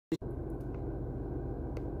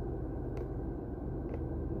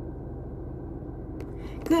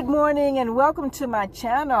Good morning and welcome to my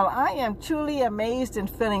channel. I am truly amazed and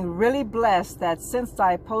feeling really blessed that since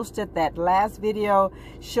I posted that last video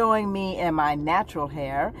showing me in my natural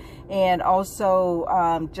hair and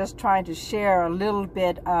also just trying to share a little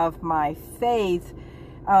bit of my faith,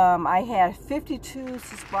 I had 52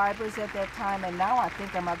 subscribers at that time, and now I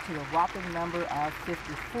think I'm up to the whopping number of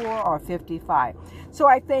 54 or 55. So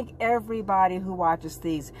I thank everybody who watches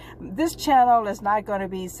these. This channel is not going to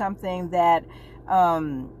be something that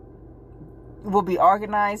will be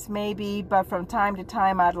organized maybe, but from time to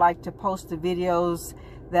time I'd like to post the videos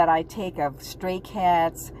that I take of stray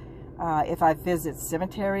cats, if I visit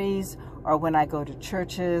cemeteries or when I go to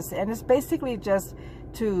churches. And it's basically just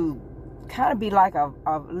to kind of be like a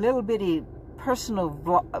little bitty personal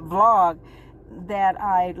vlog that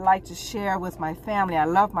I like to share with my family. I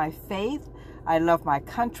love my faith, I love my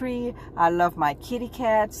country, I love my kitty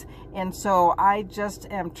cats, and so I just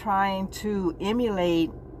am trying to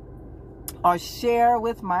emulate or share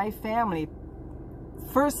with my family,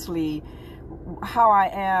 firstly, how I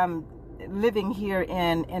am living here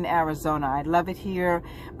in Arizona. I love it here,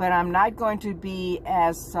 but I'm not going to be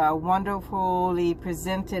as wonderfully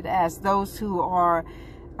presented as those who are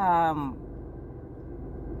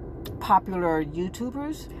popular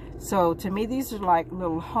YouTubers. So to me, these are like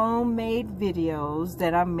little homemade videos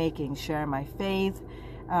that I'm making, sharing my faith,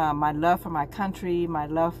 my love for my country, my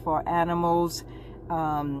love for animals,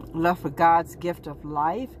 love for God's gift of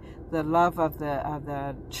life, the love of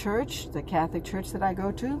the church, the Catholic church that I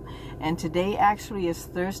go to. And today actually is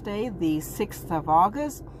Thursday, the 6th of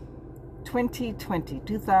August,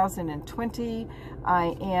 2020.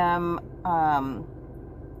 I am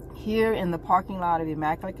here in the parking lot of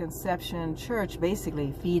Immaculate Conception Church,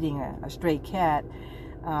 basically feeding a stray cat.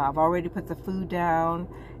 I've already put the food down,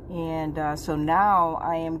 and so now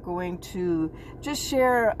I am going to just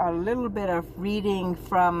share a little bit of reading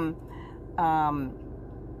from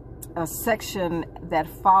a section that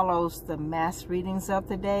follows the mass readings of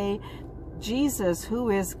the day. Jesus,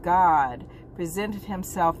 who is God, presented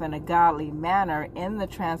himself in a godly manner in the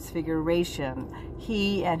Transfiguration.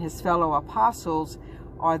 He and his fellow apostles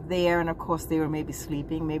are there, and of course they were maybe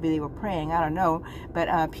sleeping, maybe they were praying, I don't know,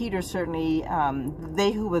 but Peter certainly,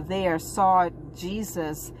 they who were there saw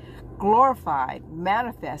Jesus glorified,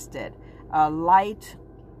 manifested, light.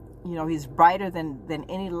 You know, he's brighter than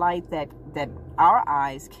any light that our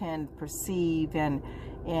eyes can perceive and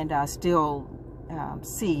still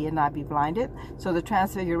see and not be blinded. So the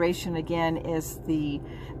Transfiguration again is the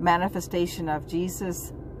manifestation of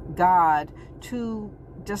Jesus, God, to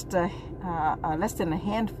just less than a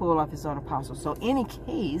handful of his own apostles. So in any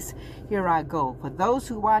case, here I go. For those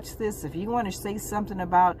who watch this, if you want to say something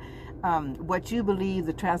about what you believe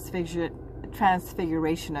the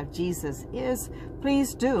Transfiguration of Jesus is,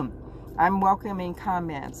 please do. I'm welcoming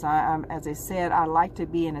comments. As I said, I like to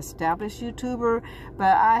be an established YouTuber,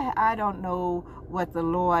 but I don't know what the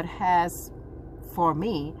Lord has for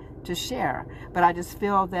me to share. But I just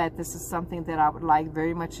feel that this is something that I would like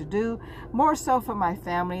very much to do, more so for my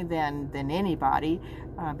family than anybody,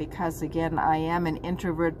 because again, I am an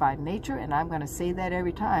introvert by nature, and I'm going to say that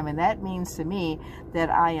every time. And that means to me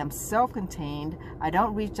that I am self-contained. I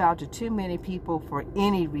don't reach out to too many people for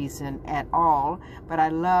any reason at all, but I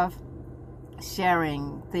love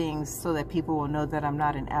sharing things so that people will know that I'm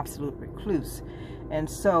not an absolute recluse. And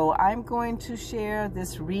so I'm going to share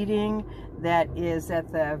this reading that is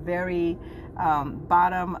at the very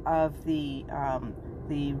bottom of the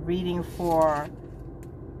reading for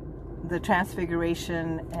the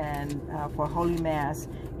Transfiguration and for Holy Mass.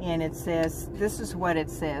 And it says, this is what it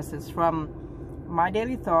says. It's from My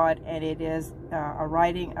Daily Thought, and it is a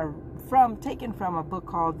writing taken from a book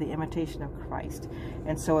called The Imitation of Christ.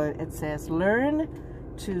 And so it says, learn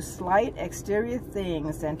to slight exterior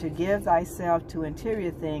things and to give thyself to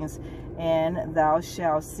interior things, and thou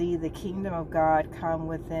shalt see the kingdom of God come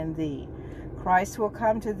within thee. Christ will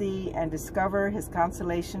come to thee and discover his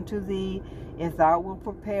consolation to thee, if thou wilt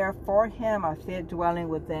prepare for him a fit dwelling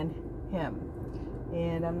within him.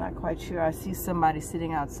 And I'm not quite sure. I see somebody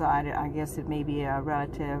sitting outside. I guess it may be a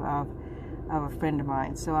relative of a friend of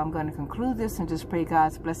mine. So I'm going to conclude this and just pray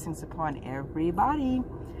God's blessings upon everybody.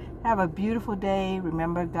 Have a beautiful day.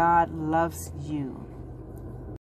 Remember, God loves you.